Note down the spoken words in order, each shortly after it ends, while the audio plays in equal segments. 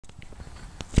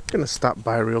Gonna stop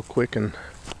by real quick and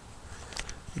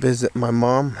visit my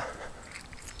mom.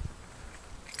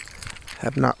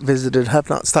 Have not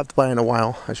stopped by in a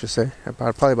while, I should say.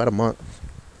 Probably about a month.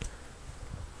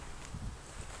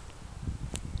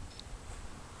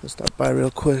 Just stop by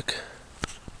real quick.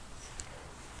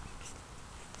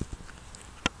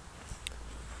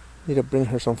 Need to bring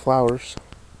her some flowers.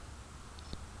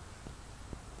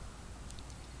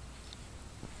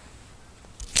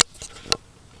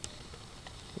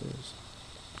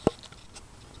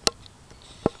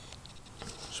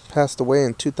 She passed away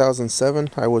in 2007.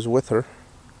 I was with her.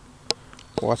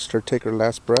 Watched her take her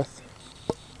last breath.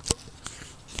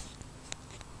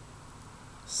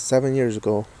 7 years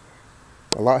ago.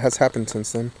 A lot has happened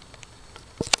since then.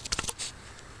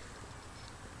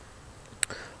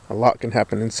 A lot can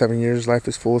happen in 7 years. Life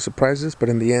is full of surprises, but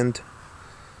in the end,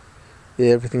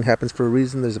 yeah, everything happens for a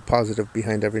reason. There's a positive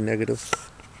behind every negative.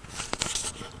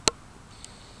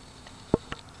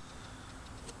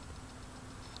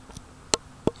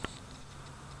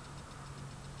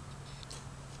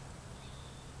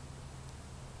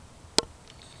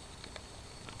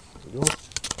 There you go.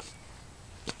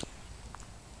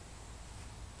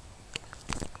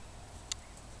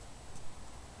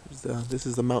 This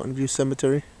is the Mountain View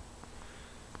Cemetery.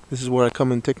 This is where I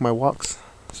come and take my walks.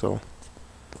 So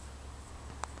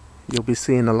you'll be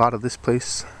seeing a lot of this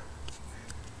place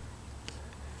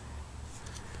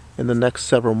in the next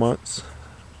several months.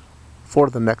 For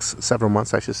the next several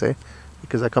months, I should say,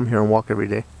 because I come here and walk every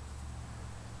day.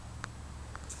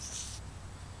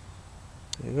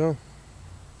 There you go.